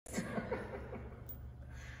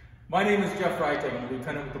My name is Jeff Freitag. I'm a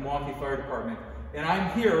lieutenant with the Milwaukee Fire Department, and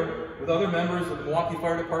I'm here with other members of the Milwaukee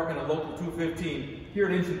Fire Department and Local 215 here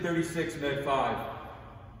at Engine 36 Med 5.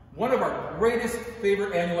 One of our greatest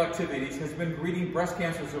favorite annual activities has been greeting breast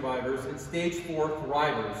cancer survivors and stage 4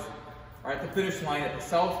 thrivers at the finish line at the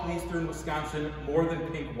Southeastern Wisconsin More Than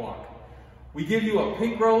Pink Walk. We give you a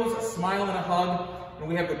pink rose, a smile, and a hug, and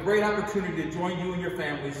we have the great opportunity to join you and your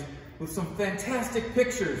families with some fantastic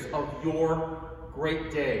pictures of your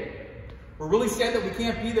great day. We're really sad that we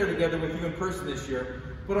can't be there together with you in person this year,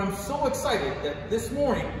 but I'm so excited that this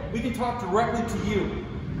morning we can talk directly to you.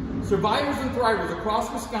 Survivors and thrivers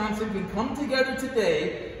across Wisconsin can come together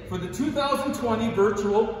today for the 2020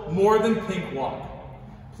 virtual More Than Pink Walk.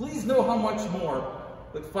 Please know how much more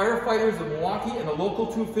that firefighters of Milwaukee and the Local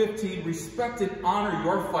 215 respect and honor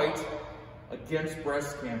your fight against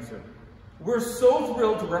breast cancer. We're so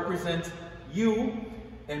thrilled to represent you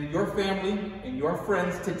and your family and your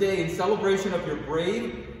friends today in celebration of your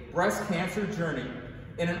brave breast cancer journey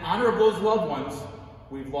and in honor of those loved ones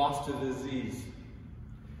we've lost to the disease.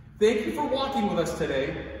 Thank you for walking with us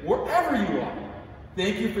today, wherever you are.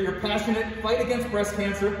 Thank you for your passionate fight against breast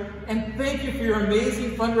cancer, and thank you for your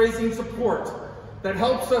amazing fundraising support that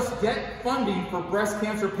helps us get funding for breast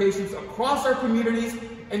cancer patients across our communities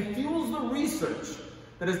and fuels the research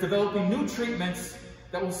that is developing new treatments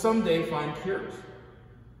that will someday find cures.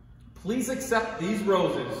 Please accept these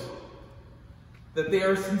roses, that they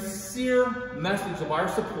are a sincere message of our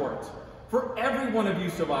support for every one of you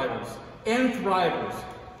survivors and thrivers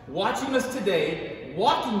watching us today,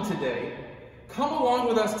 walking today. Come along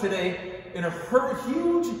with us today in a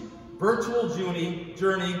huge virtual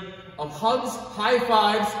journey of hugs, high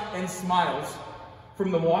fives, and smiles from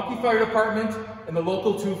the Milwaukee Fire Department and the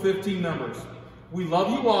Local 215 members. We love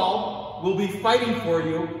you all. We'll be fighting for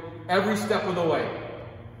you every step of the way.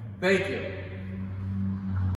 Thank you.